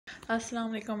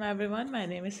Assalamu alaikum everyone, my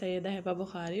name is Sayyida Heba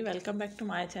Bukhari. Welcome back to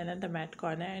my channel The Med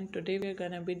Corner, and today we are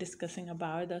going to be discussing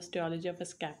about the osteology of a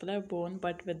scapular bone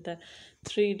but with the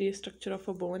 3D structure of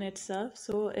a bone itself.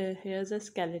 So here's a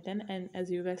skeleton, and as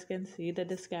you guys can see that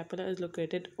the scapula is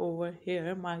located over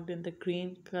here marked in the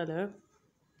green color.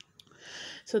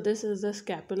 So this is the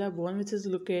scapular bone which is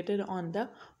located on the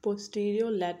posterior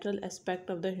lateral aspect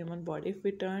of the human body. If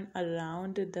we turn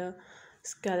around the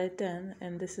skeleton,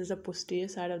 and this is the posterior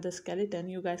side of the skeleton,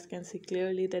 you guys can see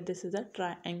clearly that this is a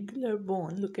triangular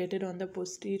bone located on the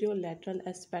posterior lateral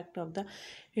aspect of the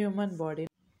human body.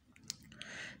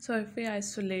 So if we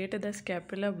isolate the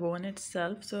scapular bone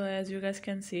itself, so as you guys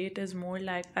can see, it is more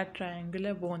like a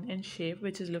triangular bone in shape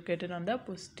which is located on the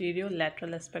posterior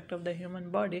lateral aspect of the human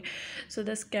body. So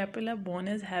the scapular bone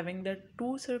is having the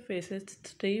two surfaces,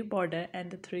 3 border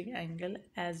and the 3 angle,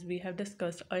 as we have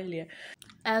discussed earlier.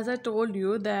 As I told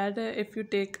you that if you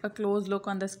take a close look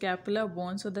on the scapular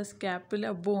bone, so the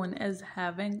scapular bone is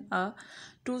having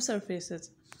two surfaces,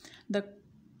 the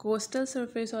costal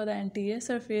surface or the anterior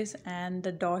surface and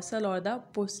the dorsal or the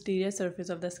posterior surface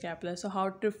of the scapula. So how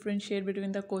to differentiate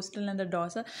between the costal and the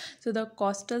dorsal? So the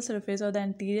costal surface or the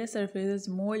anterior surface is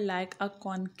more like a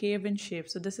concave in shape.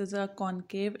 So this is a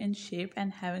concave in shape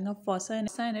and having a fossa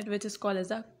in it, which is called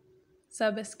as a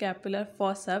subscapular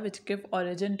fossa, which give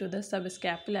origin to the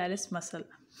subscapularis muscle.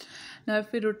 Now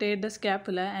if we rotate the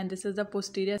scapula, and this is the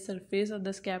posterior surface of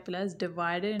the scapula, is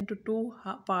divided into two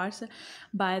parts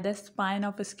by the spine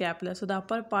of a scapula. So the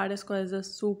upper part is called as the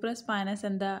supraspinous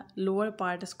and the lower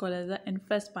part is called as the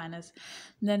infraspinous.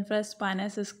 The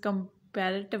infraspinous is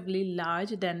comparatively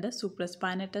large than the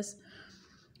supraspinatus.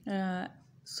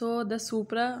 So the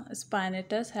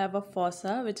supraspinatus have a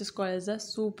fossa which is called as the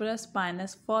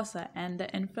supraspinous fossa, and the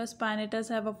infraspinatus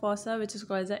have a fossa which is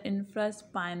called as the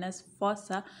infraspinous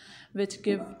fossa, which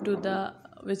give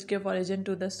origin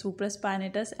to the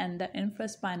supraspinatus and the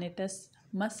infraspinatus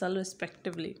muscle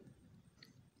respectively.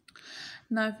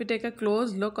 Now if we take a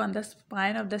close look on the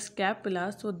spine of the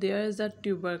scapula, so there is a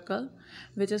tubercle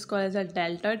which is called as a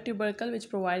deltoid tubercle,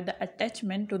 which provide the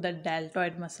attachment to the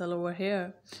deltoid muscle over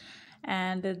here,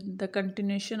 and the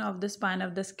continuation of the spine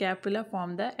of the scapula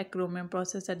form the acromion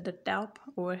process at the top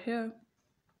over here.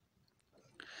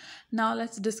 Now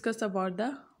let's discuss about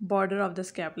the border of the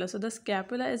scapula. So the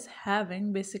scapula is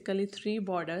having basically 3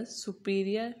 borders: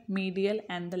 superior, medial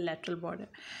and the lateral border.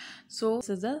 So this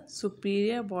is the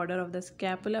superior border of the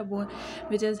scapular bone,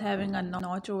 which is having a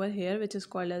notch over here which is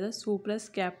called as a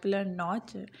suprascapular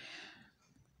notch.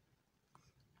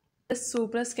 This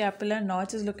suprascapular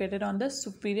notch is located on the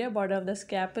superior border of the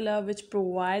scapula, which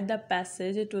provide the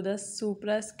passage to the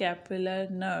suprascapular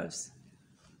nerves.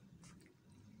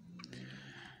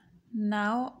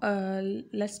 Now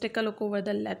let's take a look over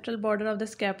the lateral border of the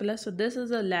scapula. So this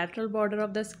is the lateral border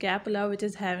of the scapula, which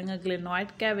is having a glenoid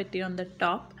cavity on the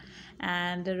top,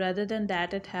 and rather than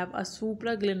that it have a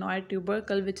supraglenoid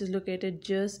tubercle which is located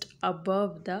just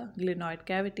above the glenoid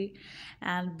cavity,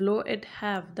 and below it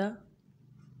have the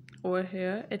over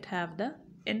here it have the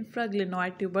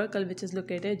infraglenoid tubercle which is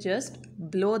located just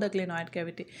below the glenoid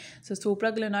cavity. So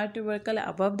supraglenoid tubercle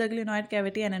above the glenoid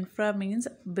cavity and infra means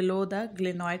below the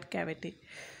glenoid cavity.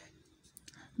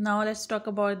 Now let's talk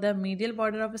about the medial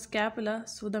border of a scapula.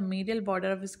 So the medial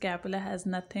border of a scapula has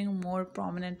nothing more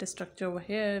prominent structure over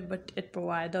here, but it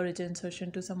provides the origin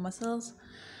insertion to some muscles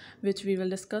which we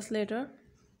will discuss later.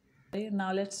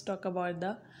 Now let's talk about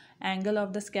the angle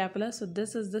of the scapula. So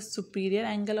this is the superior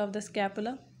angle of the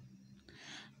scapula,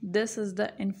 this is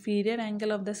the inferior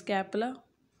angle of the scapula,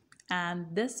 and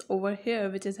this over here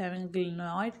which is having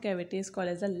glenoid cavity is called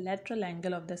as the lateral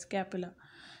angle of the scapula,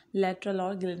 lateral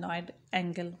or glenoid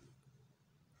angle.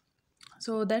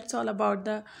 So that's all about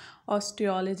the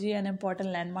osteology and important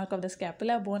landmark of the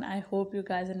scapular bone. I hope you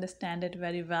guys understand it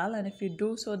very well, and if you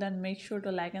do so, then make sure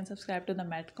to like and subscribe to the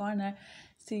Med Corner.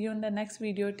 See you in the next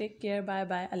video. Take care. Bye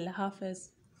bye. Allah Hafiz.